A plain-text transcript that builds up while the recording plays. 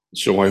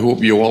So I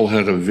hope you all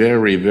had a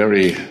very,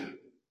 very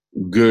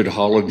good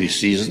holiday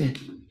season.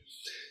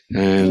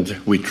 And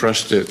we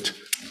trust that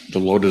the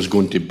Lord is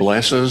going to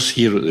bless us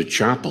here at the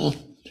chapel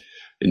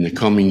in the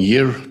coming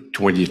year,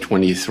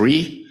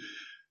 2023,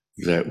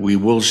 that we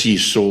will see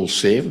souls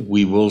saved,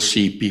 we will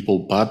see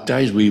people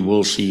baptized, we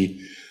will see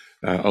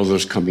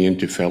others coming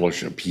into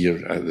fellowship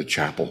here at the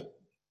chapel.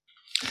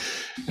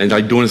 And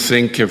I don't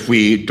think if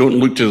we don't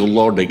look to the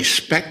Lord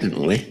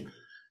expectantly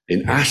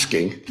in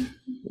asking,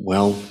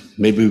 well,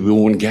 maybe we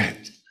won't get.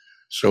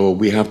 So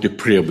we have to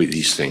pray about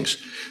these things.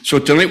 So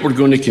tonight we're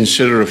going to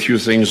consider a few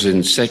things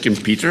in 2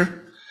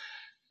 Peter.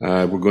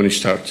 We're going to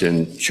start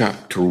in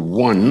chapter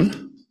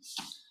 1.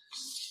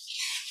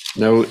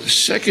 Now,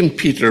 2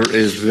 Peter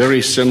is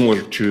very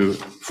similar to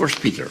 1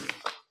 Peter.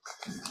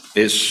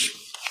 It's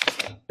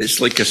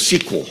like a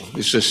sequel.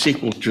 It's a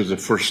sequel to the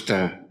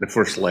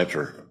first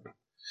letter.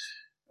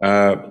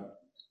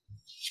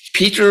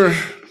 Peter,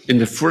 in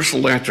the first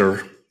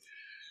letter,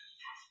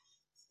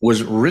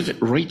 was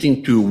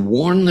writing to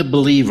warn the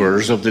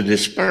believers of the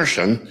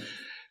dispersion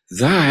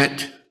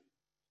that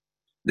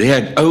they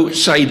had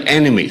outside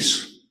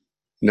enemies.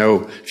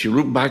 Now, if you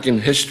look back in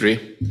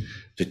history,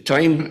 the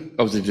time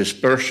of the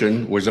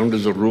dispersion was under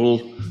the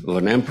rule of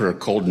an emperor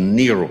called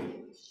Nero.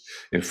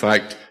 In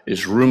fact,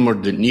 it's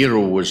rumored that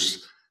Nero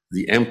was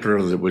the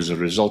emperor that was a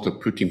result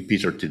of putting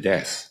Peter to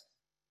death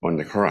on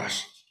the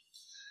cross.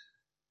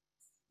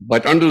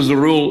 But under the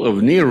rule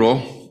of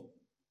Nero,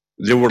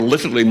 there were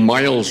literally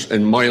miles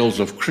and miles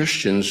of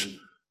Christians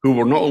who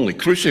were not only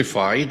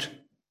crucified,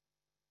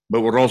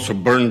 but were also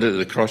burned at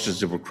the crosses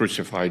they were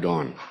crucified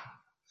on.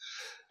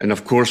 And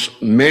of course,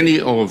 many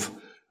of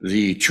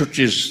the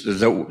churches,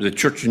 the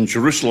church in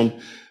Jerusalem,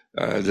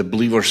 the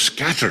believers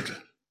scattered.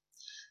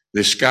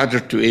 They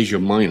scattered to Asia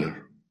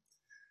Minor.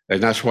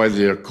 And that's why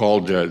they're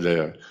called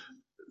the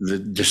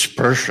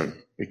dispersion,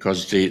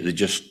 because they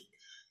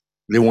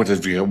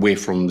wanted to get away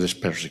from this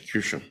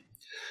persecution.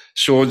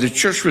 So the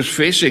church was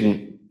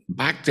facing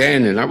back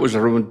then, and that was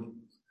around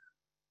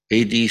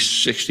AD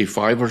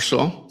 65 or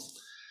so.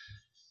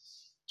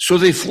 So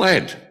they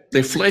fled.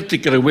 They fled to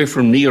get away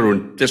from Nero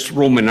and this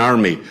Roman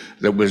army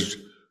that was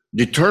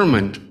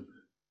determined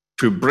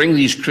to bring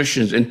these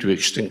Christians into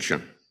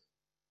extinction.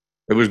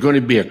 It was going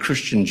to be a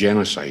Christian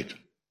genocide.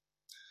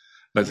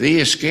 But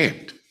they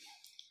escaped.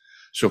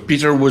 So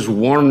Peter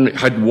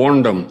had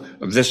warned them,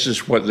 this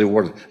is what they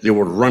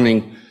were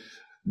running.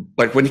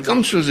 But when it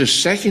comes to the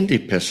second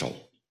epistle,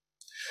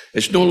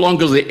 it's no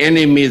longer the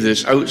enemy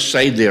that's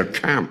outside their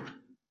camp.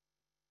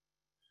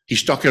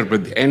 He's talking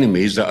about the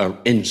enemies that are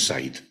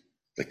inside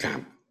the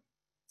camp.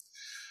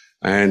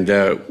 And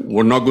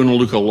we're not going to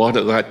look a lot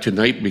at that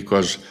tonight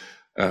because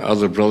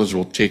other brothers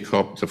will take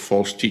up the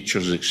false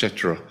teachers,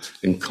 etc.,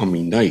 in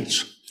coming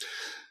nights.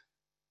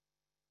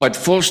 But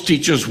false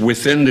teachers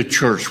within the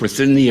church,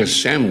 within the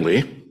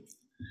assembly,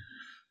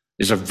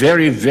 is a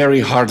very,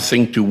 very hard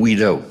thing to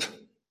weed out.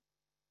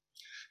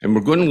 And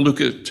we're going to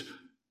look at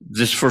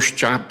this first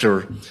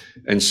chapter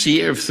and see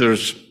if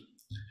there's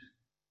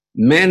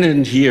men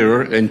in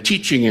here and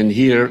teaching in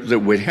here that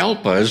would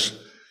help us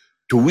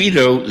to weed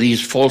out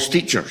these false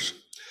teachers.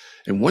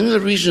 And one of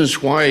the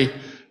reasons why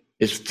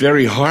it's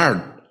very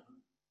hard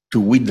to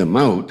weed them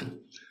out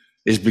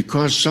is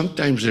because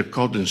sometimes they're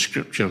called in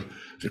Scripture,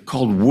 they're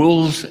called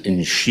wolves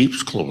in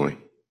sheep's clothing.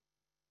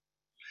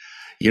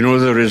 You know,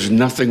 there is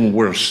nothing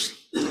worse.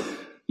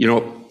 You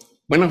know,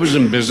 when I was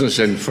in business,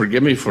 and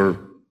forgive me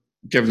for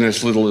giving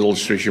this little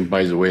illustration,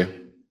 by the way.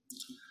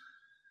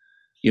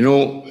 You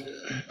know,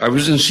 I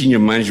was in senior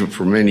management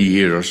for many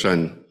years,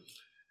 and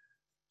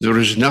there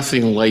is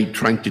nothing like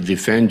trying to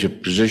defend your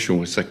position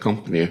with a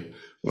company.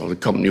 Well, the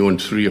company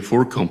owned 3 or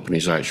 4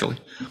 companies, actually.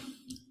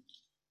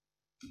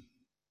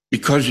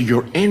 Because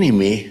your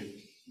enemy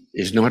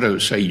is not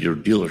outside your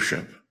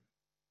dealership.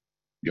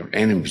 Your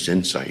enemy's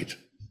inside.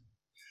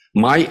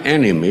 My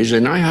enemies,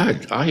 and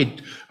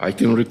I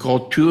can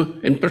recall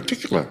 2 in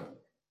particular.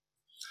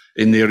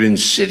 In their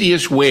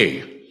insidious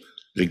way,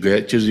 they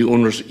get to the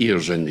owner's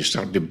ears and they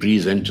start to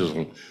breathe into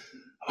them.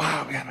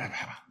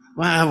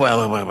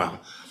 Well.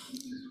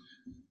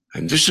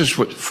 And this is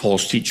what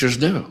false teachers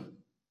do.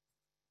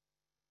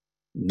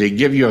 They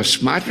give you a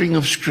smattering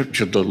of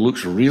Scripture that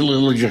looks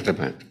really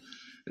legitimate.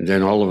 And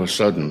then all of a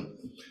sudden,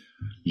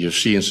 you're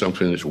seeing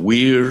something that's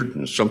weird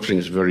and something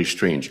that's very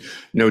strange.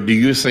 Now, do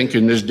you think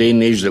in this day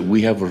and age that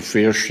we have our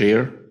fair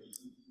share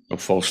of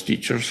false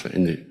teachers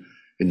in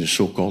the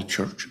so-called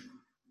church?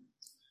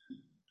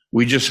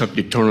 We just have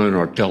to turn on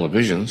our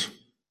televisions.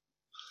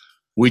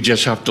 We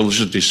just have to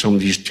listen to some of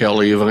these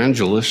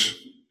televangelists.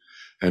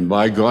 And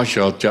by gosh,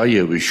 I'll tell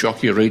you, it will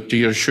shock you right to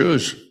your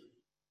shoes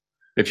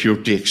if you're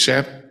to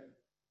accept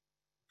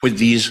what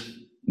these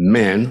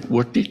men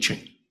were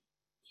teaching.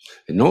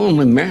 And not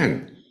only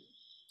men,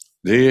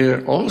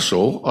 there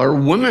also are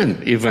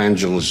women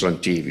evangelists on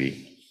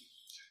TV.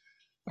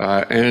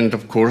 And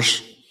of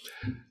course,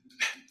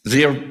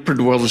 they are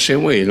pretty well the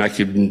same way. And I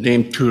could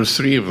name 2 or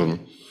 3 of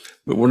them,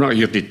 but we're not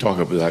here to talk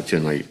about that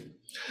tonight.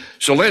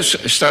 So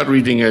let's start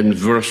reading in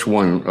verse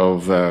 1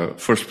 of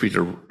 2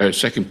 Peter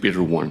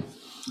 1.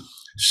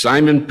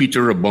 Simon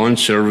Peter, a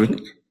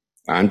bondservant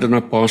and an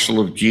apostle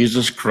of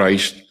Jesus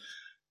Christ,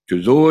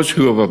 to those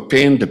who have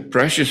obtained the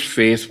precious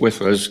faith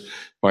with us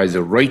by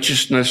the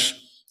righteousness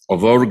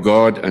of our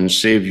God and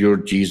Savior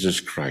Jesus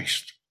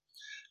Christ.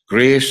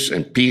 Grace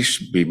and peace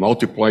be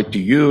multiplied to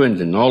you in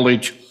the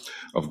knowledge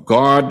of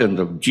God and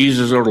of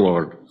Jesus our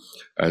Lord,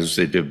 as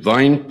the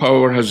divine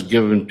power has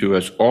given to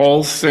us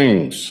all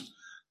things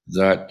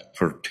that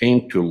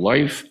pertain to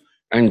life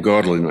and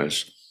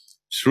godliness,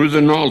 through the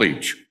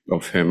knowledge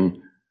of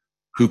him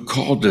who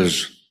called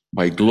us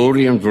by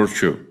glory and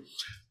virtue,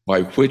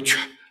 by which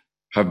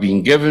have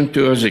been given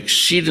to us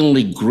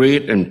exceedingly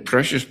great and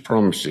precious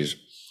promises,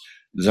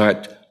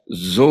 that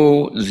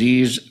through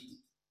these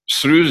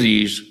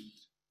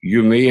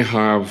you may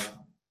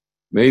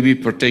be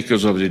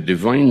partakers of the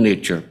divine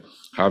nature,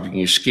 having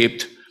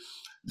escaped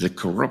the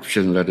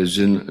corruption that is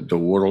in the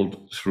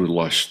world through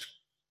lust.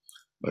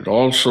 But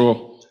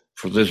also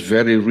for this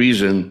very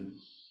reason,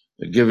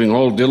 giving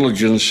all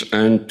diligence,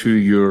 and to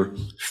your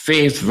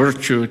faith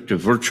virtue, to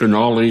virtue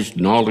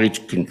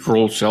knowledge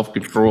control,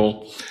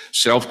 self-control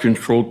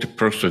to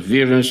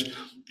perseverance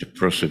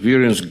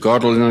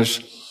godliness,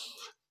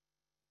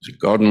 to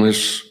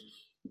godliness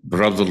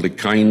brotherly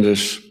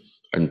kindness,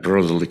 and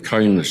brotherly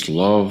kindness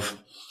love.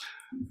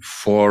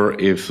 For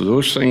if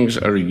those things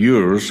are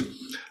yours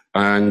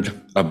and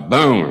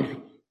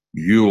abound,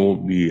 you'll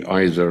be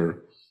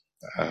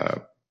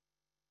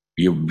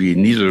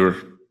neither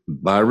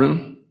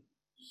barren,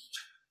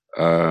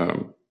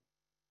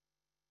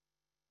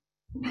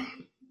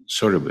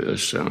 sorry about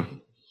this,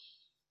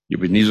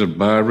 you'll be neither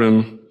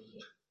barren,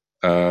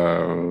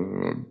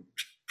 trying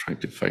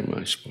to find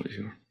my spot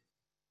here.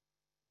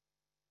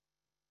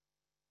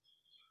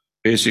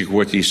 Basically,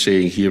 what he's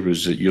saying here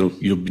is that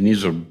you'll be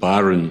neither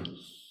barren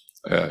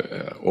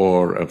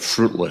or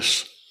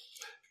fruitless.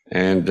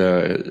 And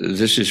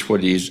this is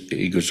what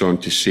he goes on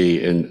to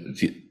say in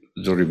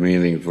the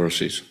remaining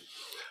verses.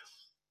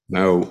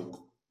 Now,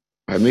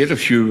 I made a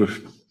few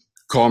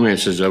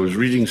comments as I was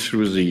reading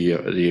through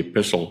the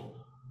epistle.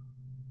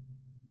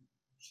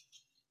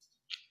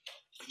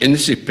 In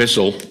this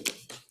epistle,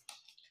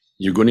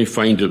 you're going to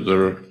find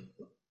that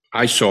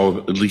I saw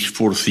at least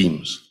 4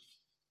 themes.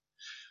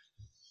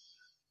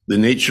 The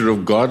nature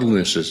of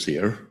godliness is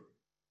there.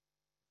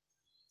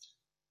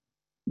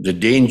 The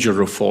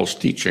danger of false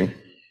teaching.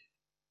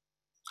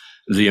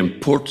 The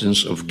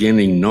importance of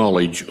gaining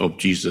knowledge of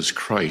Jesus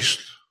Christ.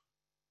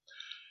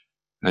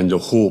 And the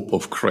hope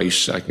of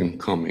Christ's second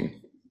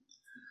coming.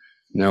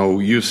 Now,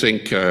 you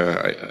think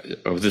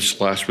of this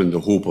last one,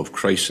 the hope of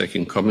Christ's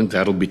second coming,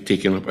 that'll be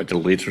taken up at a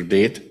later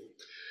date.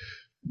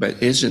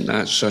 But isn't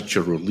that such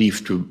a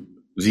relief to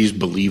these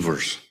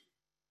believers?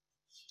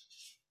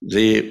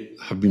 They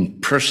have been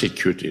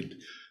persecuted.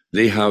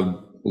 They have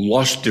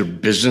lost their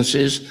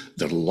businesses,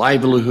 their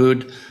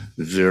livelihood,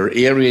 their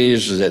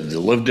areas that they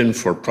lived in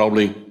for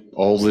probably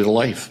all their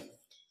life.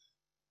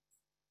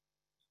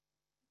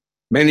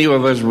 Many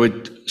of us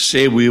would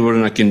say we were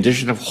in a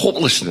condition of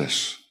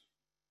hopelessness.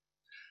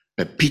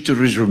 But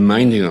Peter is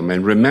reminding them,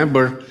 and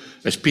remember,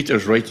 as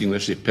Peter's writing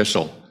this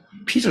epistle,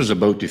 Peter's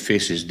about to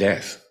face his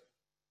death.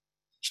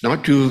 It's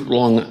not too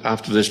long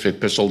after this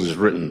epistle is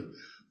written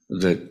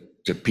that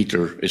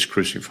Peter is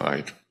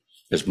crucified,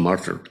 is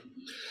martyred.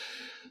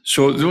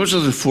 So those are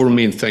the 4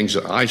 main things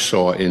that I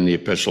saw in the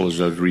epistle as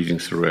I was reading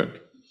through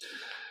it.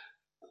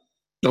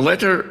 The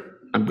letter,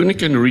 I'm going to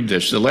kind of read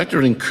this. The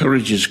letter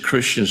encourages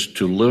Christians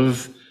to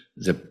live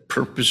the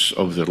purpose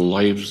of their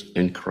lives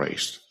in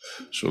Christ.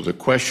 So the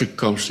question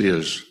comes to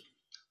is,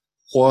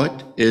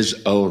 what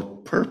is our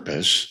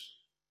purpose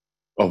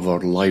of our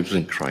lives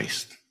in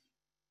Christ?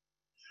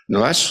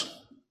 Now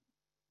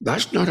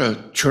that's not a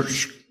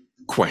church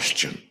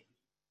question.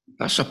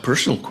 That's a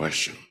personal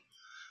question.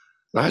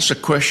 That's a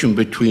question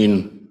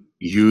between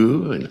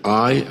you and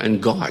I and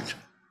God.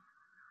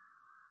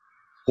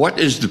 What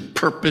is the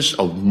purpose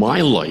of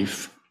my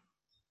life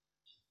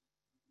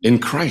in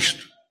Christ?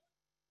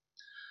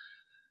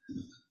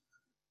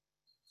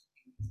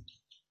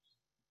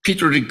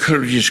 Peter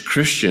encourages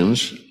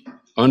Christians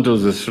under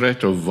the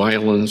threat of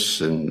violence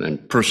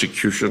and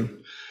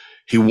persecution.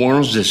 He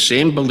warns the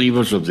same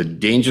believers of the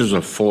dangers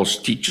of false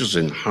teachers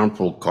and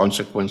harmful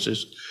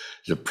consequences.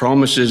 The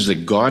promises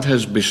that God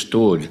has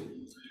bestowed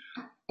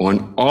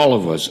on all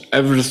of us,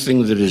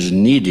 everything that is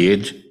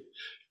needed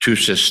to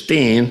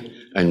sustain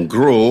and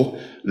grow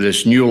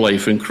this new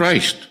life in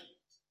Christ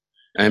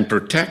and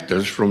protect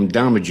us from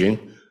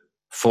damaging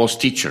false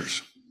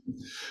teachers.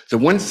 The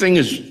one thing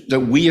is that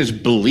we as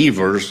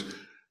believers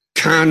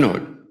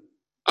cannot,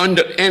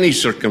 under any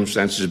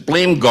circumstances,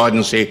 blame God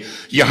and say,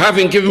 you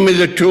haven't given me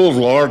the tools,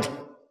 Lord.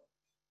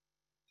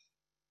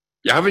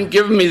 You haven't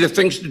given me the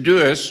things to do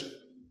this.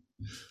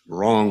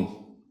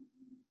 Wrong.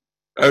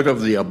 Out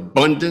of the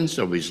abundance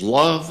of his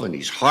love and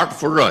his heart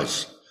for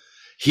us,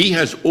 he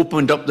has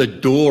opened up the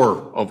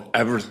door of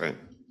everything,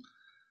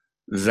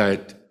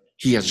 that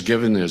he has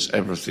given us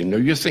everything. Now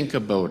you think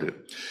about it.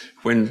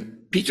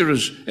 When Peter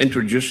is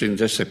introducing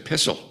this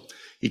epistle.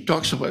 He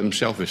talks about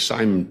himself as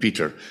Simon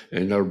Peter,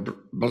 and our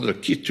brother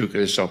Keith took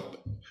this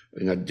up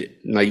in a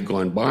night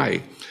gone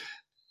by.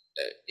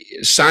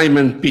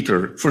 Simon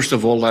Peter, first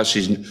of all, that's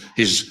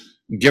his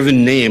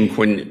given name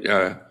when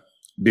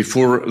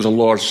before the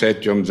Lord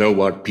said to him,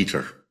 "Thou art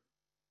Peter,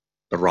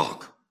 the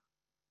rock."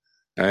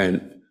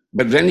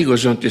 But then he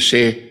goes on to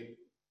say,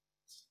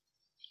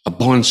 a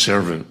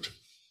bondservant.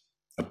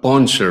 A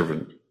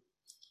bondservant.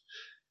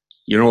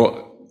 You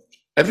know,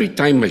 every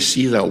time I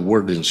see that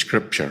word in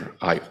Scripture,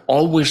 I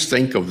always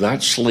think of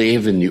that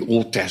slave in the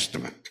Old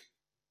Testament.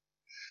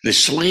 The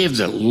slave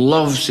that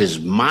loves his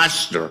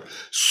master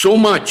so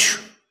much.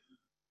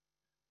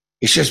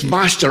 He says,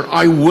 "Master,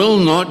 I will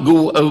not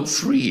go out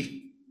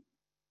free."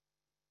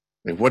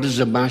 And what does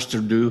the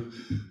master do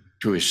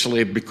to his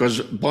slave?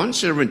 Because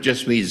bondservant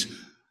just means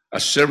a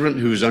servant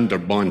who's under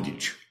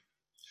bondage.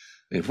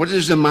 And what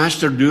does the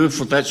master do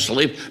for that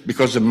slave?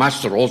 Because the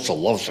master also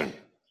loves him.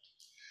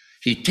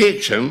 He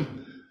takes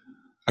him,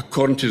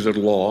 according to the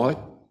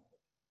law,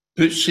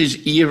 puts his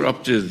ear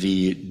up to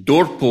the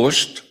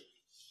doorpost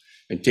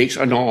and takes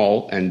an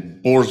awl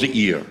and bores the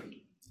ear.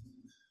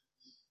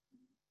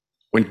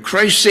 When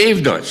Christ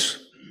saved us,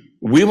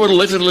 we were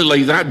literally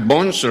like that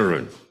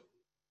bondservant.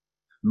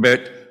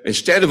 But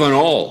instead of an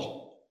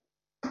awl,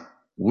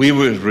 we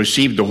would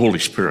receive the Holy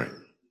Spirit.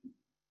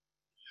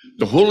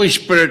 The Holy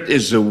Spirit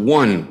is the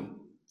one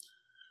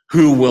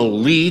who will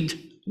lead,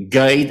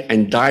 guide,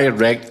 and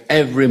direct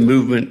every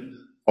movement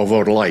of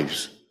our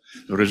lives.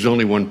 There is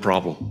only one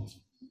problem.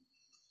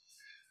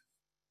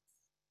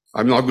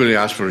 I'm not going to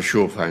ask for a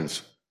show of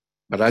hands,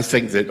 but I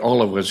think that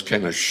all of us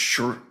kind of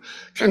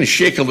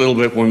shake a little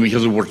bit when we hear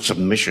the word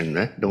submission,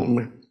 don't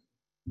we?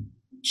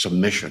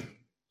 Submission.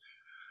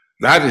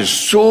 That is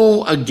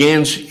so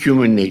against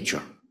human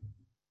nature.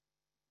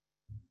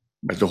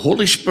 But the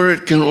Holy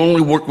Spirit can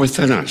only work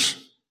within us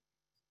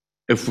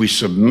if we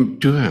submit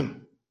to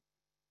Him.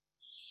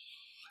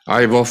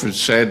 I've often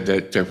said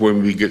that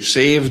when we get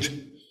saved,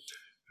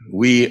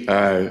 we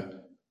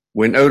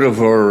went out of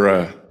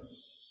our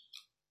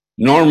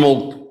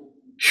normal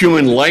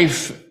human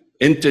life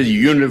into the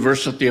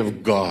university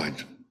of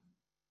God.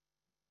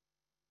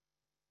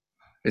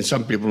 And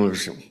some people will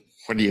say,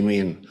 "What do you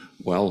mean?"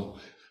 Well,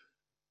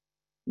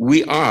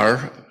 we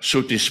are,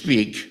 so to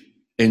speak,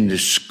 in the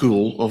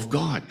school of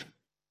God.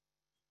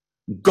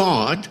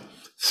 God,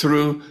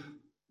 through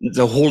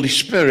the Holy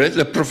Spirit,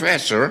 the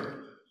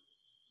professor,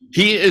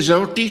 He is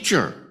our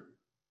teacher.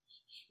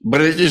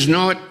 But it is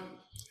not,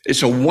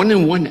 it's a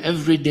one-on-one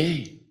every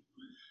day.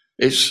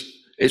 It's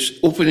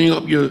opening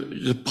up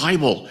the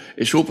Bible.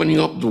 It's opening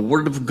up the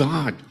Word of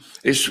God.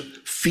 It's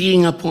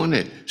feeding upon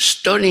it,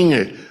 studying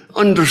it,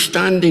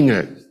 understanding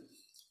it.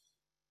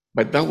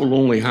 But that will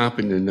only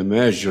happen in the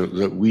measure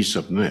that we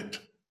submit.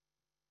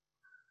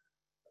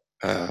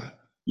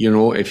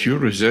 If you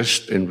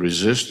resist and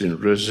resist and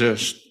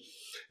resist,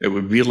 it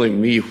would be like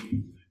me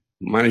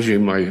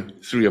managing my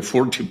 3 or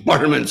 4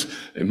 departments,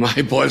 and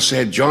my boss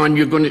said, "John,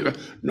 you're going to..."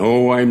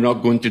 "No, I'm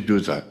not going to do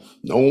that.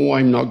 No,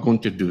 I'm not going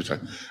to do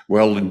that."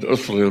 Well, in the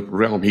earthly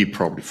realm, he'd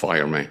probably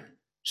fire me.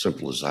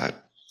 Simple as that.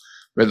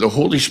 But the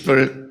Holy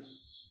Spirit,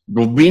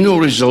 there will be no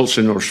results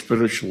in our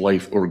spiritual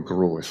life or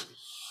growth.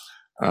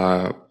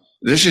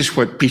 This is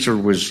what Peter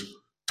was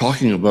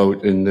talking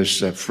about in this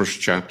first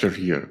chapter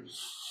here.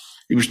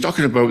 He was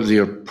talking about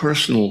their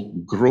personal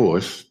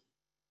growth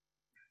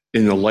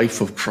in the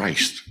life of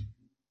Christ.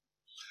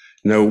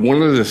 Now,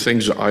 one of the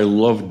things that I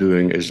love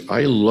doing is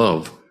I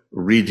love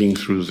reading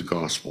through the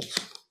Gospels.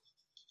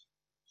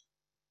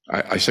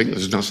 I think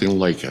there's nothing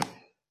like it.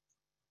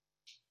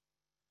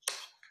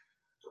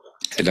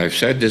 And I've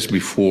said this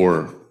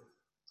before,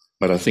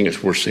 but I think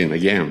it's worth saying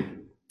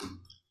again,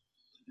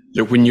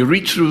 that when you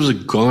read through the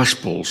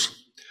Gospels,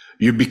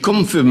 you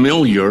become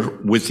familiar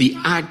with the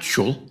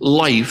actual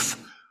life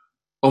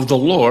of the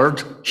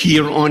Lord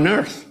here on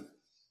earth.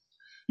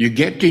 You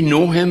get to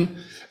know Him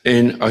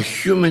in a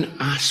human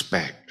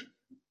aspect.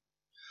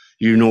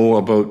 You know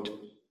about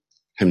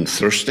Him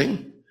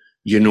thirsting.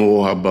 You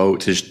know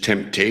about His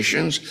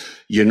temptations.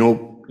 You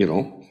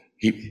know,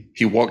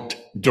 He walked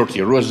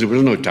dirty roads. There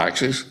was no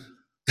taxis.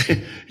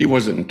 He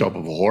wasn't on top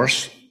of a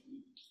horse.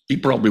 He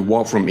probably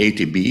walked from A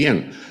to B,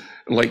 and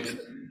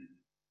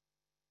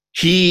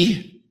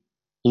He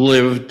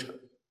lived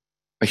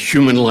a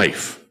human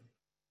life.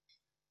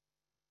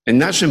 And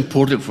that's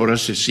important for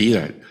us to see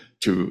that,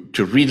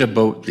 to read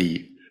about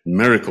the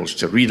miracles,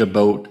 to read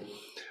about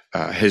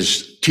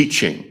His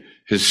teaching,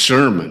 His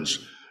sermons,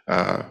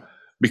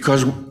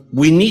 because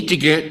we need to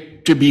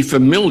get to be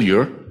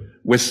familiar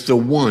with the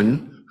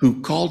one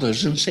who called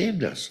us and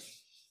saved us.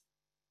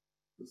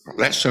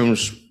 That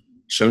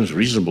sounds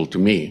reasonable to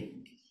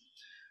me.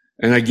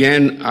 And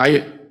again,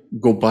 I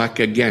go back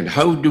again.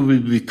 How do we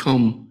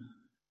become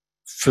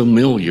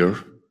familiar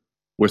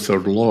with our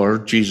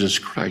Lord Jesus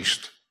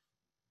Christ?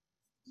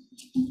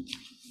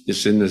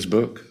 It's in this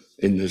book,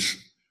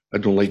 I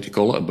don't like to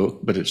call it a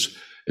book, but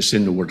it's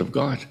in the Word of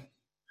God.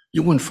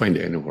 You won't find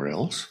it anywhere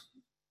else.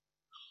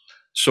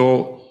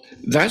 So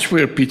that's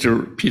where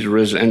Peter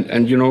is,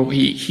 and you know,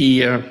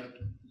 he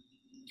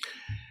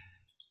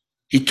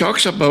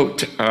talks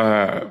about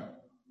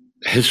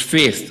his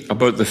faith,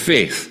 about the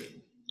faith.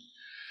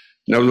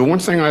 Now, the one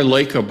thing I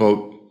like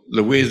about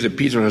the way that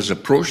Peter has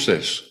approached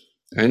this,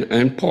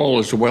 and Paul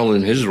as well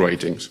in his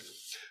writings,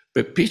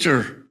 but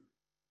Peter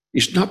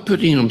is not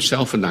putting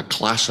himself in a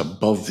class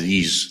above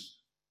these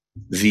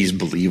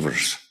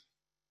believers.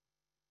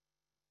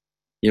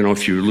 You know,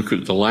 if you look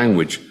at the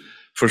language,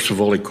 first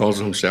of all, he calls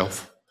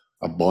himself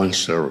a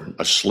bondservant,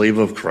 a slave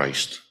of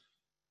Christ.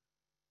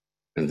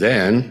 And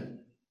then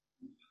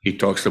he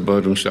talks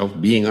about himself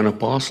being an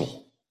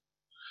apostle.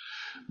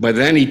 But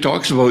then he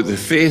talks about the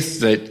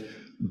faith that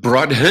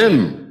brought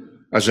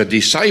him as a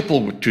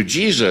disciple to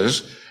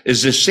Jesus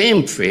is the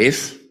same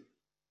faith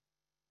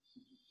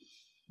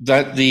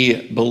that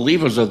the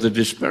believers of the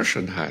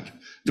dispersion had.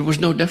 There was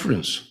no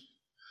difference.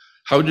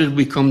 How did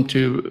we come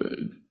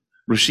to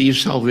receive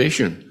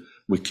salvation?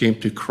 We came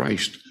to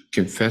Christ,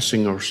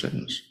 confessing our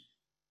sins.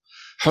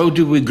 How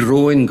do we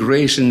grow in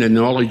grace in the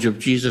knowledge of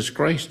Jesus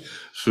Christ?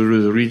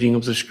 Through the reading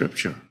of the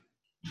Scripture.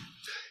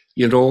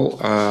 You know,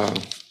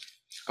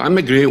 I'm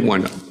a great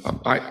one.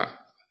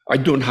 I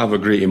don't have a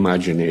great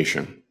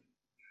imagination,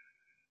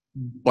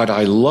 but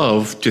I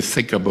love to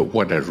think about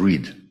what I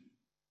read.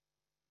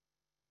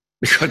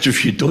 Because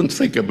if you don't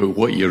think about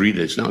what you read,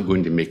 it's not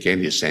going to make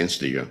any sense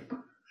to you.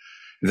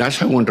 That's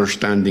how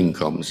understanding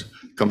comes.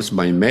 It comes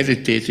by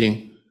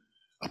meditating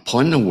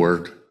upon the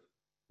Word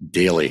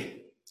daily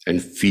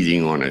and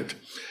feeding on it.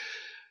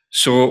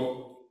 So,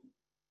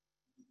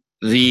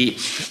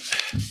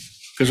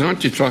 because I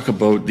want to talk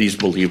about these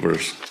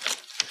believers,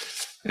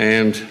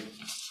 and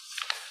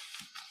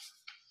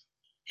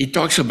he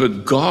talks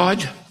about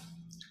God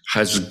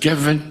has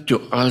given to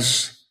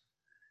us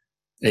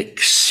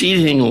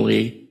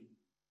exceedingly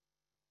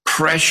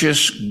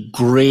precious,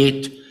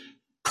 great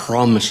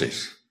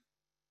promises.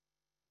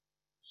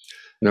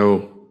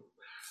 Now,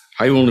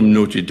 I only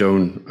noted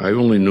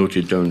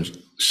down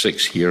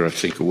 6 here, I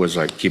think it was,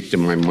 I kept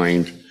in my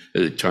mind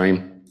at the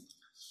time.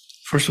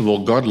 First of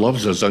all, God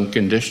loves us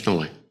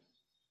unconditionally.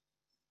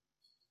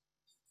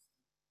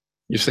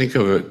 You think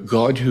of it,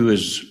 God who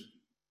is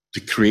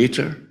the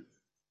creator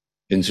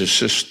and the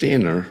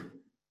sustainer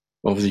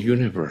of the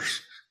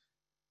universe.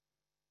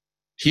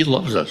 He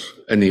loves us,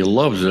 and he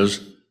loves us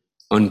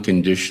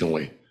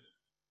unconditionally.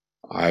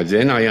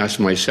 Then I ask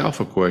myself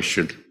a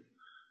question.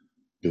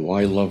 Do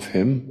I love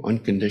him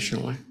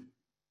unconditionally?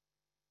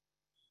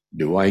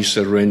 Do I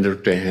surrender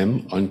to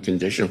him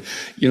unconditionally?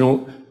 You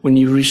know, when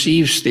you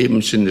receive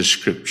statements in the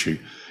Scripture,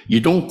 you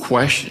don't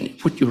question,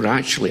 but you're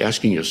actually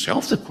asking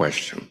yourself the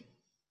question.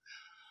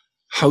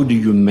 How do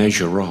you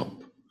measure up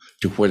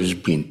to what is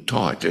being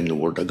taught in the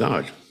Word of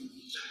God?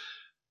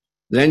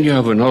 Then you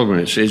have another one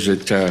that says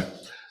that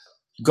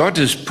God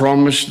has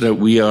promised that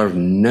we are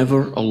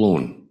never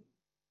alone.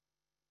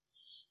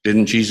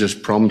 Didn't Jesus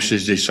promise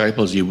his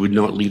disciples he would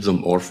not leave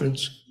them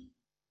orphans?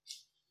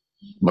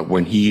 But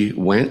when he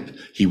went,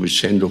 he would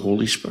send the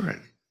Holy Spirit.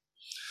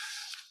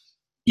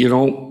 You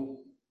know,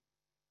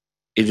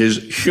 it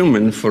is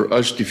human for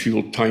us to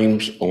feel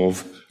times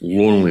of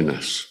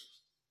loneliness.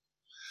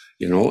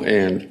 You know,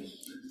 and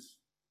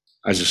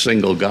as a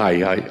single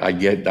guy, I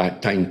get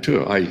that time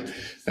too.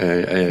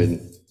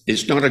 And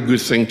it's not a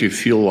good thing to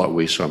feel that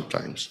way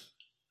sometimes.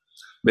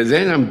 But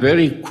then I'm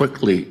very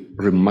quickly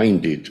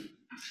reminded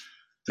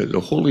that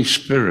the Holy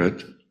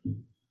Spirit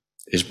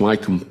is my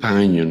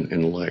companion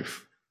in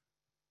life.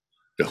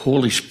 The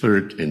Holy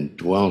Spirit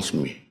indwells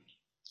me.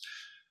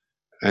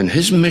 And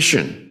his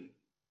mission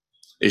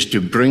is to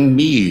bring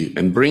me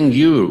and bring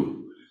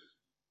you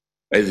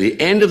at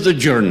the end of the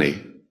journey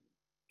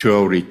to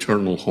our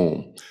eternal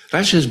home.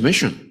 That's his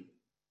mission.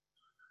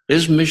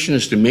 His mission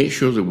is to make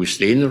sure that we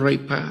stay in the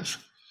right path,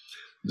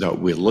 that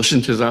we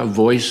listen to that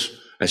voice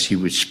as he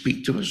would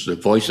speak to us, the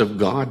voice of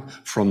God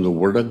from the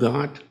Word of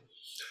God.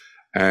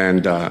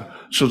 And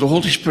so the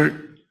Holy Spirit,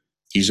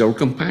 he's our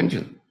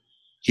companion.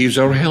 He's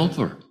our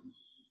helper.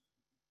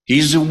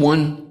 He's the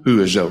one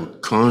who is our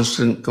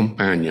constant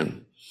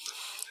companion.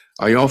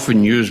 I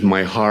often use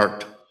my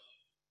heart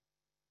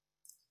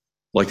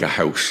like a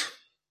house.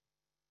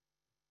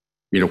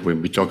 You know,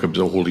 when we talk about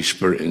the Holy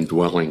Spirit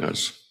indwelling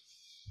us.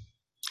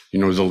 You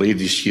know, the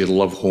ladies here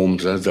love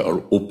homes that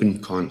are open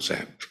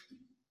concept.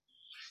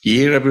 You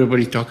hear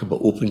everybody talk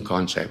about open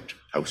concept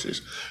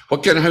houses.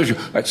 What kind of house?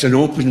 It's an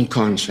open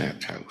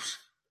concept house.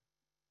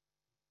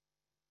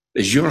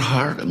 Is your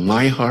heart and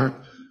my heart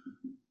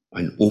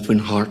an open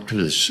heart to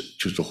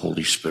the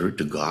Holy Spirit,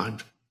 to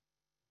God?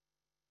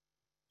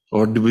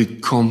 Or do we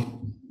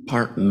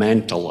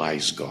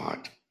compartmentalize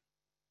God?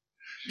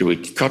 Do we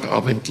cut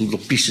up into little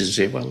pieces and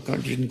say, well,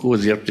 God, you can go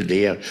there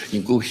today, or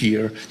you can go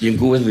here, you can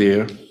go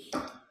there.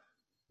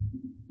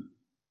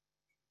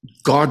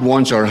 God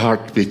wants our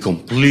heart to be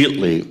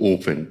completely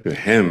open to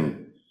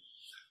him,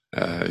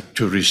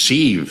 to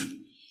receive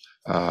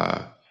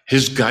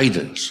his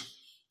guidance,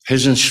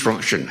 his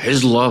instruction,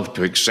 his love,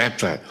 to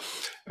accept that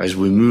as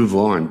we move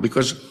on.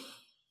 Because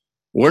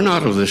we're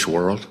not of this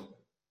world.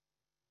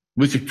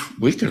 We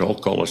could all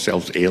call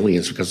ourselves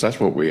aliens, because that's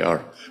what we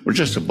are. We're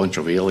just a bunch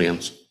of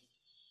aliens.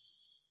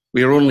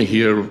 We are only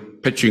here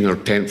pitching our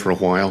tent for a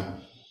while.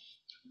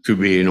 Could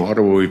be in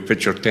Ottawa, we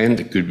pitch our tent.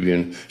 It could be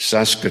in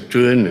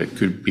Saskatoon. It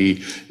could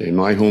be in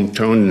my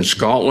hometown in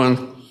Scotland.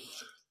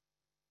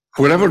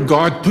 Wherever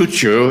God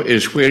puts you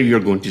is where you're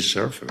going to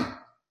serve Him.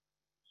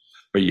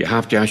 But you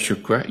have to ask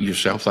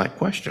yourself that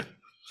question.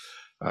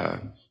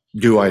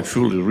 Do I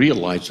fully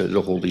realize that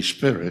the Holy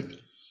Spirit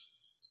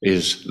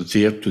is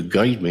there to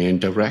guide me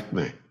and direct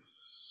me?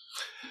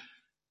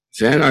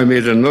 Then I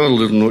made another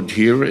little note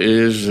here,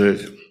 is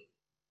that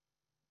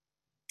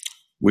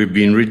we've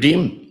been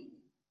redeemed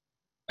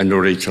and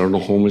our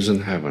eternal home is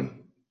in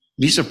heaven.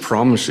 These are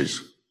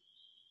promises.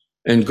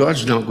 And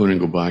God's not going to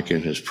go back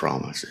in His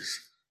promises.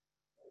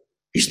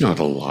 He's not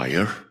a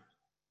liar.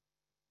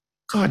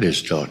 God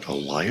is not a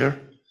liar.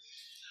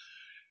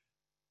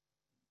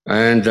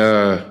 And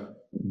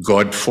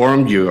God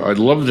formed you. I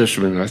love this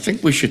one. I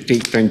think we should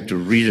take time to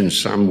read in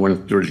Psalm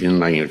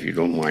 139, if you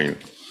don't mind.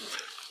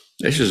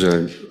 This is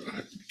a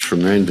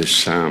tremendous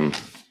psalm.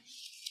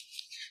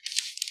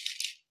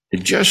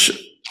 It just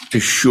to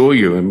show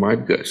you, and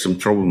I've got some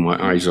trouble with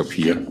my eyes up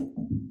here.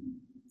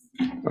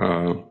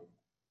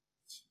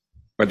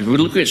 But if we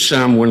look at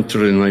Psalm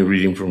 139,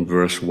 reading from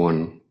verse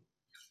 1.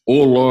 O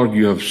Lord,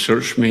 you have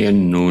searched me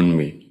and known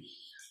me.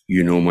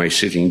 You know my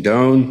sitting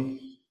down,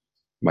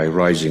 my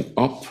rising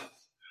up.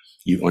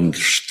 You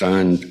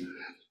understand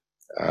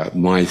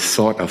my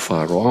thought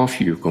afar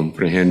off. You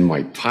comprehend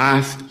my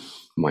path,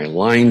 my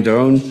lying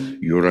down.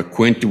 You're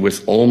acquainted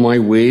with all my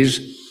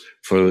ways.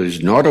 For there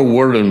is not a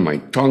word on my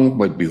tongue,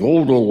 but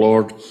behold, O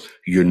Lord,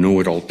 you know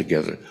it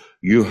altogether.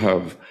 You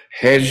have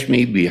hedged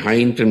me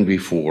behind and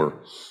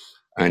before,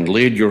 and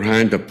laid your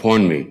hand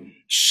upon me.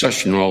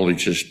 Such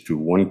knowledge is too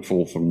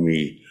wonderful for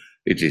me.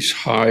 It is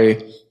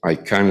high, I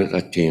cannot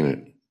attain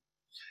it.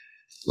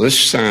 This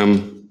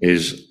psalm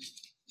is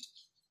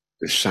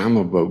the psalm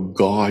about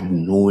God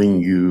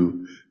knowing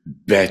you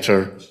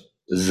better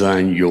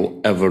than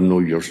you'll ever know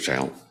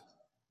yourself.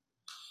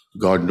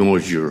 God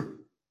knows you're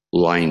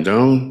lying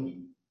down.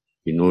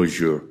 He knows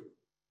you're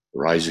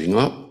rising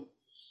up.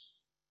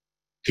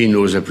 He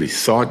knows every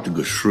thought that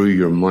goes through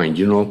your mind.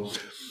 You know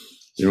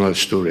that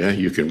story, eh?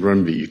 You can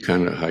run, but you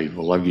cannot hide.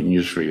 Well, I've got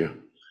news for you.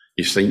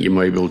 You think you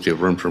might be able to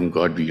run from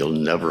God, but you'll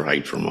never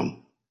hide from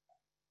Him.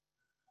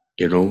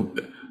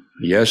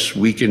 Yes,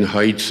 we can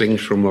hide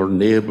things from our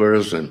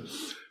neighbors and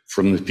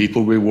from the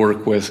people we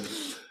work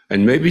with.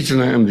 And maybe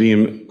tonight I'm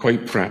being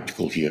quite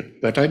practical here,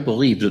 but I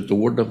believe that the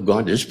Word of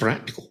God is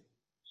practical.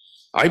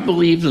 I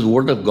believe that the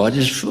Word of God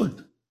is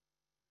food.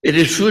 It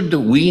is food that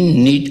we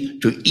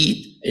need to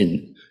eat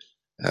in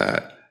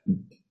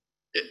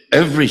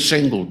every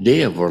single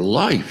day of our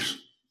lives,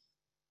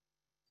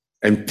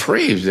 and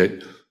pray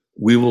that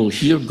we will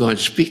hear God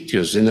speak to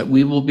us and that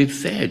we will be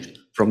fed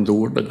from the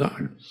Word of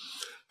God.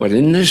 But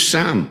in this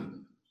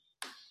psalm,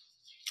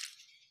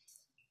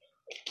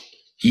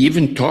 he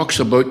even talks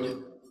about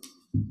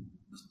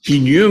He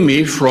knew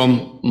me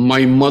from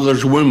my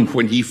mother's womb,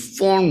 when He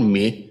formed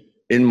me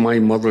in my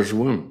mother's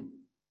womb.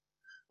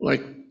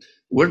 Like,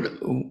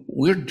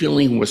 we're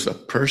dealing with a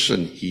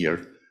person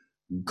here,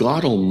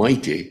 God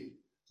Almighty,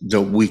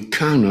 that we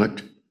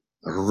cannot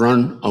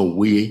run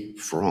away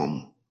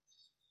from.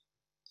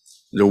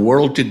 The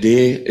world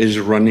today is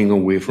running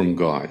away from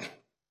God,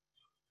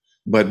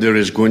 but there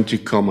is going to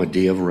come a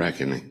day of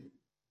reckoning.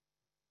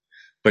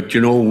 But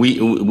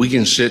we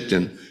can sit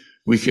and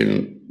we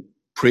can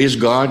praise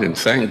God and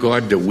thank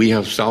God that we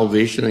have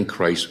salvation in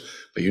Christ.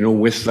 But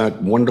with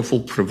that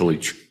wonderful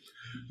privilege,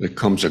 there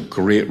comes a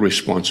great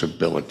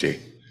responsibility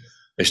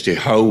as to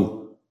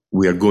how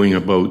we are going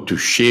about to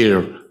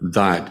share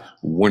that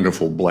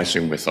wonderful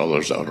blessing with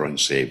others that are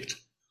unsaved.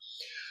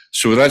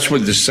 So that's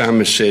what the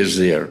psalmist says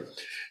there.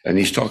 And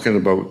he's talking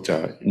about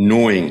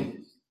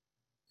knowing.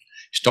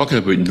 He's talking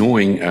about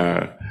knowing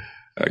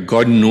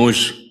God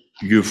knows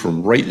you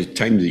from right the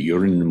time that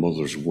you're in the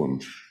mother's womb.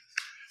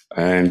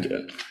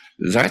 And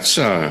that's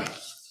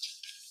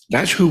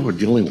who we're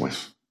dealing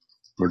with.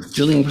 We're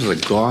dealing with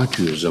a God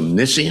who is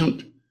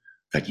omniscient,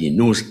 that He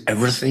knows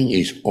everything,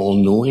 He's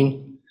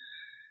all-knowing.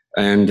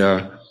 And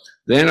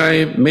then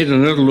I made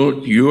another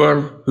note, you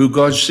are who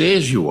God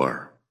says you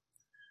are.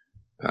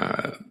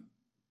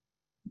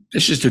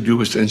 This is to do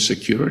with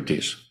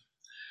insecurities.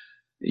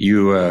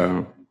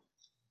 You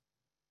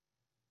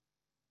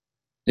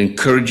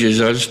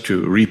encourages us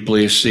to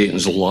replace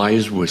Satan's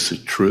lies with the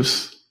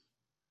truth.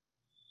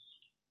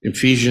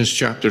 Ephesians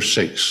chapter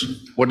 6.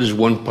 What is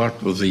one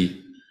part of the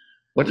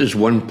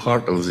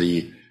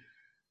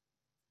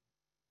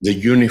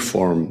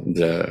uniform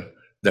that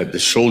the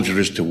soldier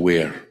is to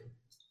wear?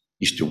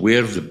 He's to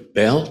wear the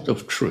belt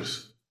of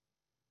truth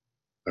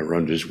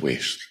around his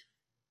waist.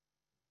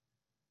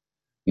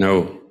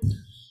 Now,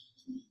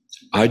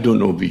 I don't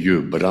know about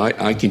you, but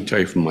I can tell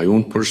you from my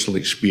own personal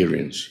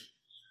experience,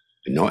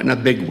 not in a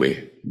big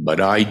way,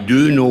 but I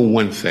do know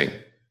one thing,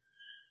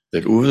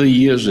 that over the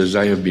years as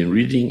I have been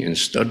reading and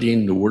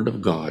studying the Word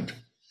of God,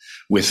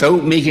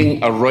 without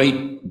making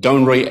a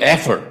downright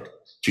effort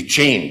to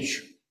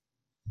change.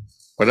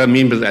 What I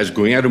mean by that is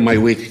going out of my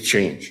way to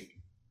change.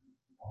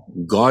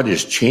 God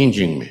is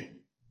changing me.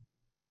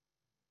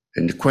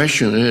 And the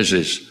question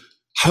is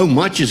how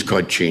much is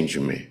God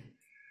changing me?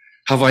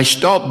 Have I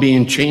stopped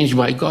being changed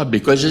by God?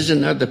 Because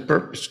isn't that the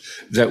purpose?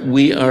 That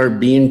we are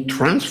being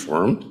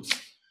transformed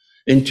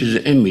into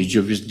the image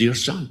of his dear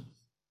son.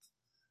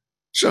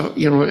 So,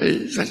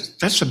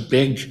 that's a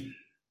big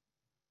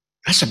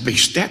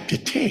step to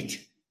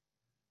take.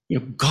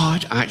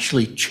 God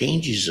actually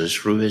changes us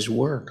through his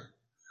word.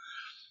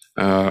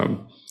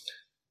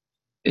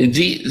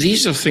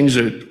 These are things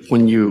that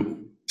when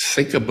you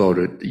think about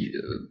it,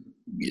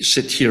 you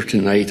sit here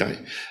tonight,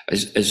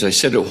 as I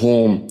sit at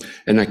home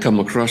and I come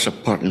across a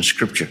part in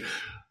scripture,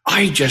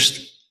 I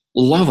just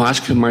love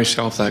asking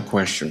myself that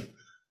question.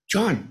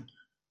 John,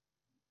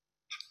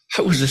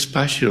 how is this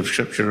passage of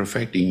scripture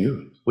affecting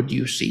you? What do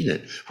you see in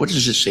it? What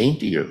is it saying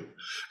to you?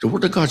 The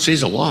word of God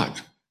says a lot.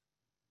 It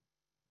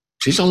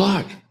says a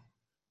lot.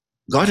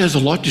 God has a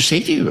lot to say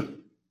to you.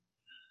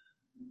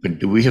 But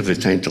do we have the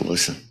time to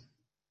listen?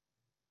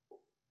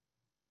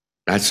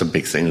 That's a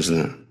big thing, isn't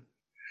it?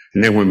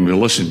 And then when we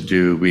listen,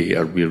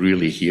 are we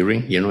really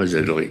hearing? Is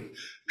it like,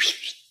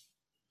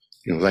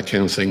 that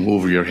kind of thing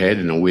over your head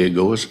and away it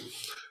goes?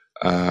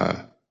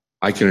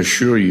 I can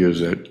assure you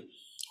that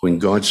when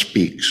God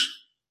speaks,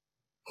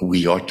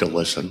 we ought to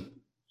listen.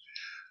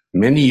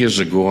 Many years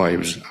ago, I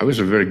was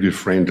a very good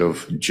friend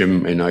of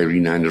Jim and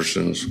Irene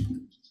Anderson's,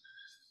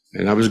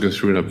 and I was going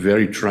through a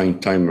very trying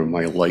time in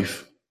my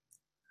life.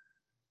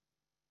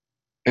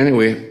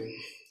 Anyway,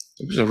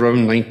 it was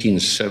around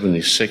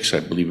 1976, I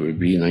believe it would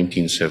be,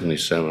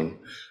 1977,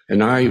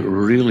 and I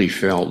really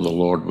felt the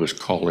Lord was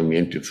calling me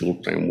into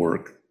full-time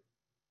work.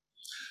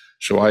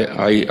 So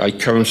I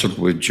counseled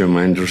with Jim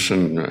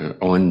Anderson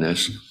on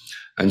this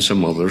and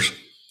some others.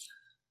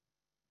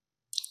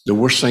 The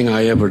worst thing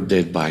I ever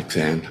did back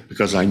then,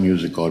 because I knew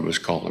that God was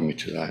calling me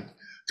to that,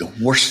 the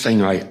worst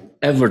thing I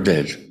ever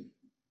did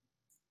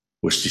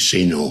was to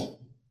say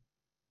no.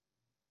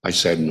 I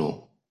said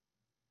no.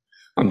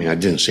 I mean, I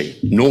didn't say,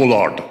 no,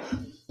 Lord,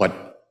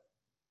 but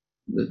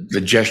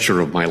the gesture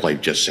of my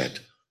life just said,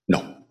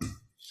 no.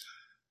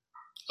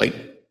 Like,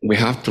 we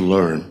have to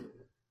learn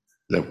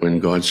that when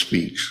God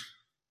speaks,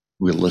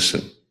 we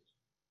listen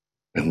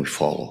and we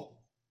follow.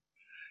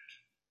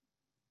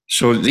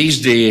 So these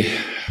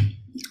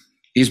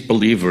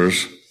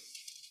believers,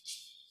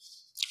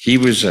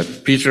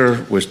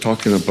 Peter was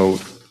talking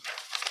about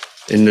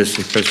in this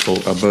epistle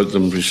about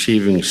them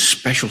receiving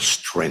special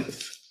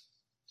strength.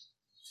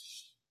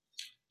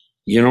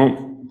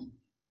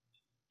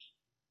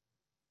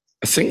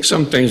 I think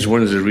sometimes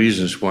one of the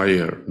reasons why,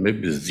 or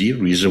maybe the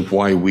reason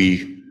why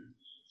we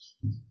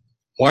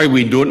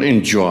don't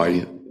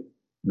enjoy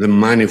the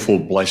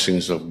manifold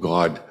blessings of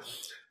God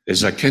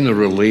is I kind of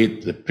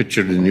relate the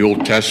picture in the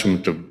Old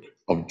Testament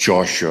of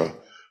Joshua,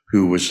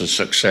 who was a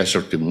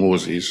successor to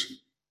Moses.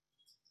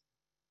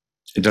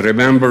 And I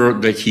remember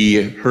that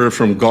he heard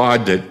from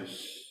God that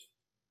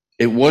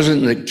it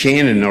wasn't that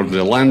Canaan or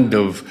the land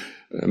of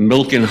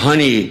milk and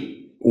honey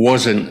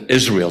wasn't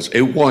Israel's.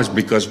 It was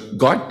because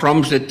God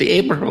promised it to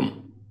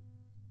Abraham.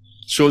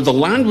 So the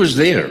land was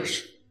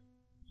theirs.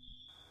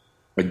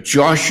 But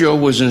Joshua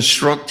was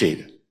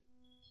instructed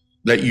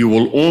that you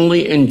will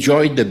only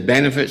enjoy the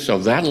benefits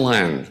of that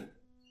land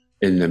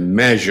in the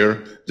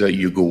measure that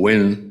you go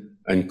in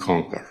and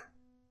conquer.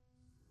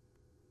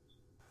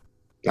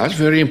 That's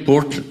very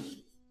important.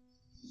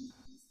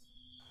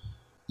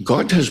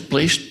 God has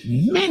placed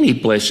many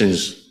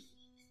blessings,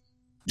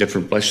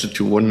 different blessings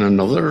to one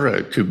another.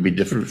 It could be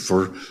different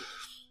for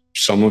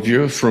some of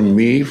you, from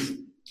me,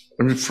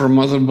 and from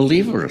other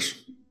believers.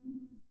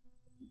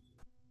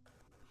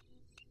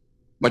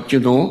 But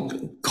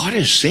God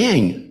is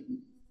saying,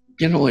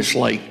 it's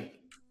like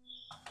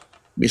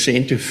me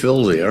saying to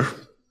Phil there,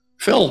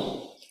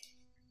 Phil,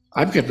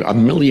 I've got $1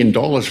 million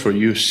for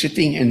you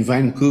sitting in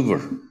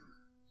Vancouver.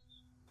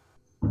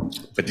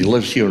 But he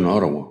lives here in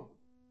Ottawa.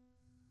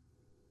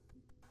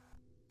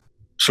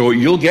 So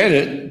you'll get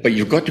it, but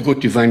you've got to go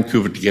to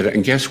Vancouver to get it.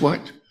 And guess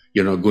what?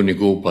 You're not going to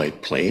go by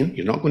plane.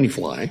 You're not going to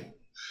fly.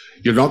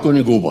 You're not going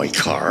to go by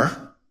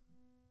car.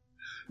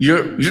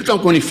 You're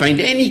not going to find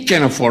any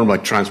kind of form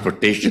of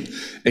transportation,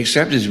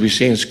 except, as we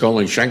say in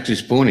Scotland,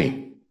 Shanksy's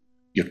pony,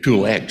 your two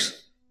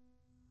legs.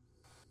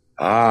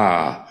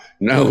 Now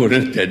we're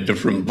into a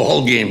different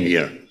ball game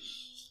here.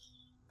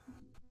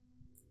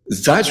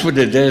 That's what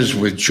it is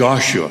with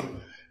Joshua.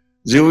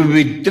 There would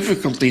be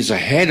difficulties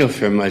ahead of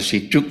him as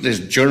he took this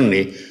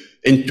journey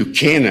into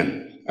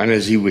Canaan and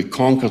as he would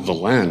conquer the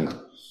land.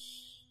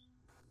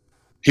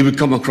 He would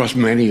come across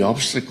many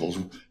obstacles.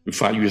 In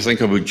fact, you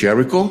think about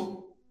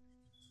Jericho,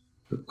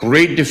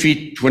 great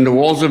defeat when the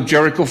walls of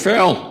Jericho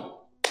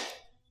fell,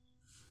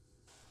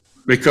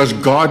 because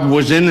God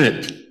was in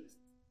it.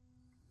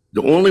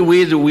 The only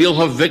way that we'll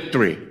have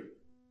victory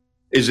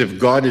is if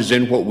God is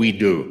in what we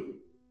do.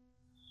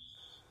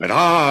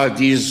 But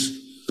these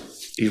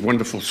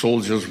wonderful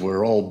soldiers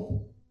were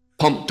all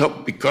pumped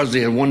up because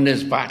they had won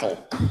this battle.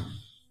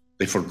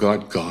 They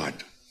forgot God.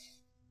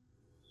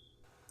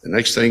 The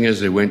next thing is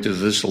they went to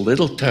this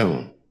little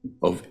town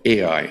of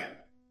Ai.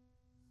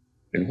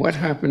 And what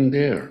happened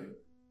there?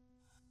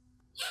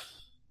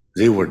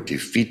 They were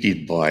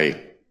defeated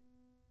by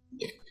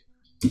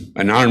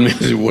an army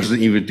that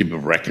wasn't even to be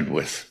reckoned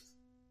with.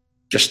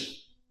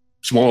 Just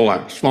small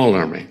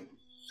army.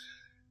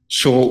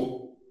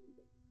 So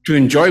to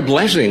enjoy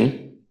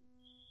blessing,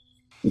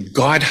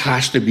 God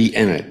has to be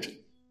in it.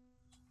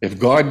 If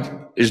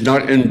God is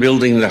not in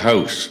building the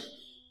house,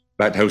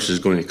 that house is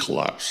going to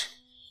collapse.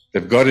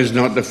 If God is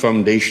not the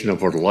foundation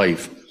of our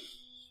life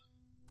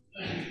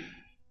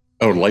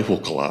will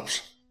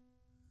collapse.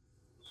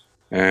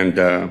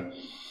 And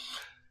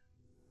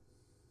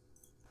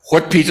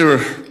what Peter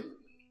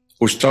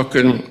was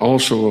talking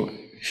also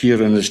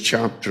here in this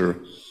chapter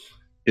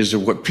is that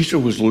what Peter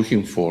was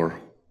looking for.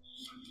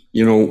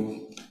 You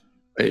know,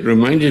 it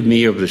reminded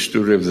me of the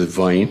story of the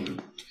vine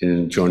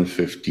in John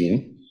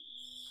 15.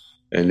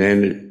 And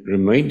then it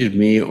reminded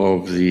me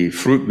of the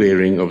fruit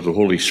bearing of the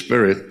Holy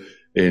Spirit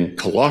in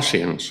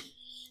Colossians,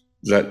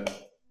 that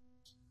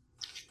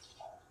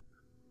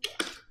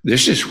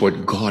this is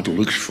what God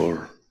looks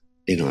for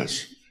in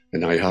us.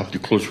 And I have to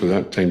close with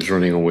that, time's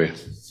running away.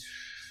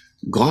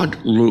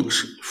 God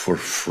looks for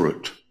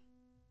fruit.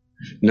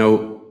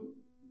 Now,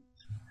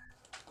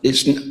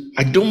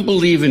 I don't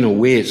believe in a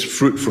way it's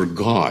fruit for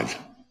God,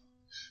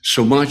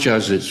 so much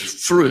as it's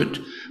fruit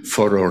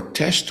for our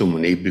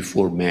testimony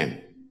before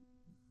men.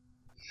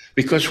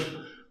 Because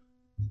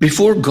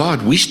before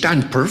God, we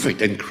stand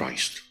perfect in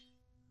Christ.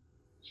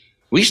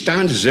 We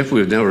stand as if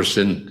we've never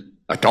sinned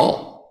at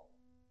all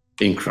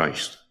in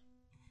Christ.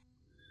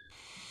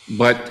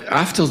 But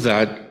after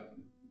that,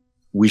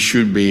 we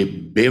should be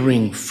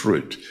bearing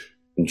fruit.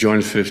 In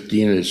John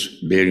 15 is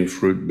bearing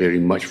fruit,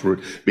 bearing much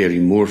fruit,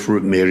 bearing more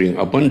fruit, bearing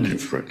abundant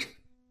fruit.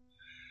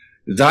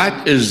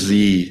 That is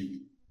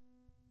the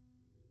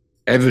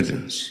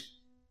evidence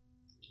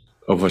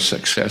of a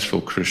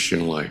successful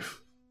Christian life.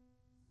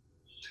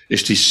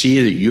 Is to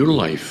see that your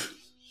life,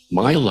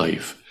 my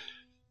life,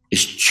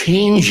 is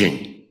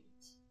changing.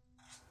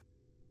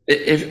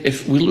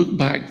 If we look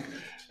back,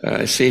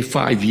 say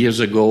 5 years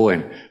ago,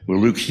 and we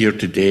look here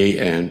today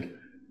and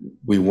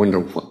we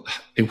wonder,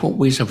 in what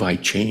ways have I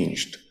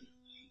changed?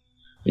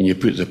 And you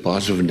put the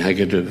positive,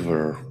 negative,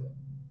 or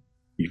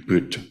you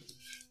put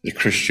the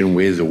Christian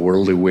way, the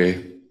worldly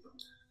way.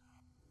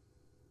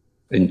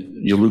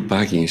 And you look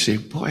back and you say,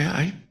 boy,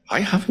 I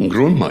haven't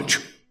grown much.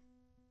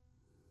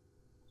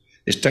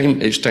 It's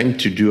time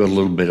to do a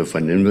little bit of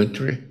an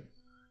inventory.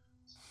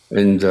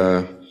 And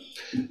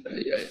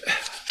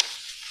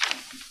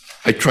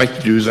I try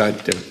to do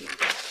that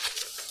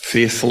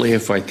faithfully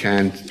if I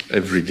can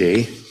every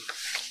day,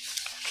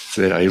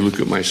 so that I look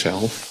at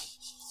myself.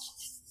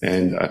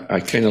 And I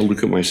kind of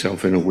look at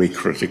myself in a way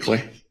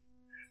critically,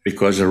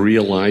 because I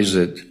realize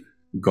that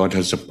God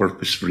has a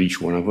purpose for each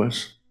one of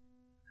us.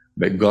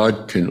 But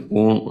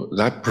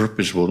that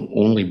purpose will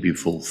only be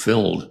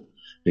fulfilled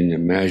in the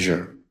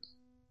measure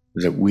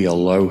that we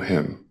allow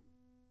Him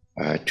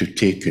to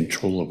take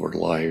control of our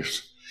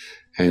lives.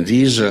 And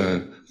these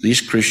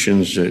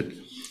Christians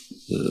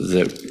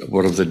that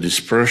were of the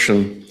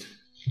dispersion,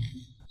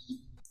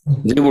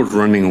 they were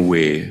running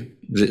away.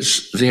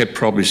 They had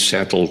probably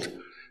settled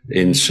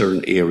in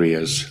certain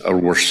areas, or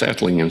were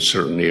settling in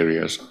certain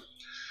areas.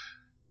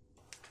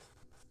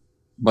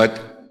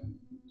 But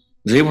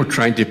they were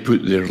trying to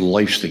put their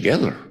lives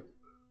together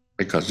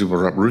because they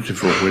were uprooted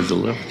from where they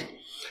lived.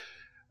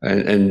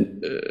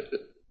 And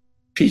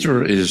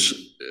Peter is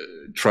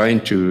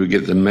trying to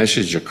get the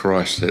message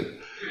across that,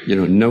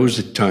 now's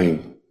the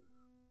time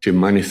to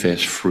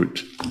manifest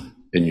fruit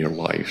in your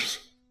lives.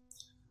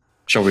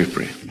 Shall we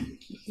pray?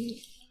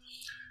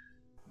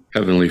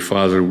 Heavenly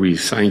Father, we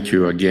thank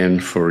you again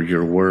for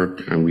your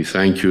word, and we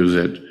thank you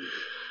that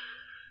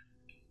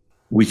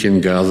we can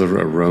gather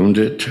around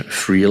it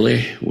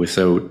freely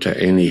without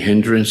any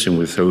hindrance and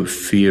without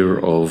fear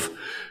of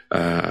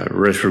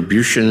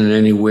retribution in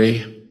any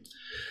way.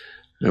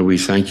 And we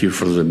thank you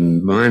for the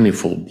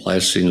manifold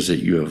blessings that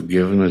you have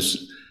given us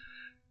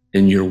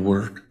in your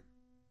word.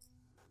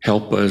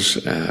 Help us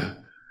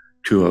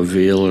to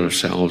avail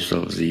ourselves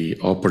of the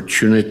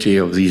opportunity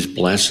of these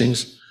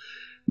blessings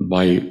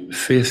by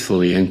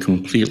faithfully and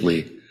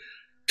completely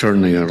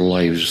turning our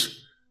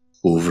lives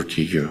over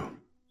to you.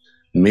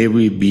 May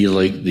we be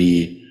like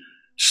the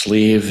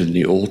slave in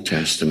the Old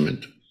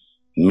Testament.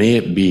 May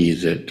it be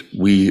that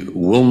we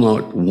will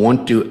not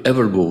want to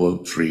ever go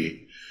out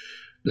free,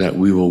 that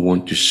we will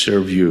want to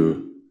serve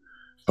you,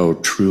 our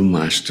true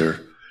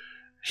master,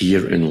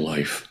 here in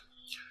life.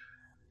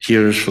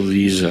 Hear us for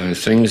these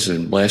things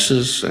and bless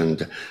us.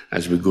 And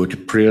as we go to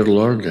prayer,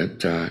 Lord,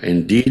 that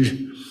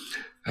indeed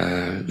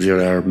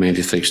there are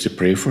many things to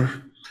pray for.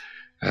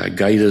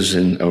 Guide us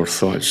in our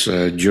thoughts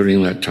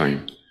during that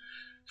time.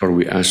 For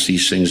we ask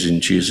these things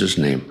in Jesus'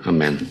 name.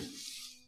 Amen.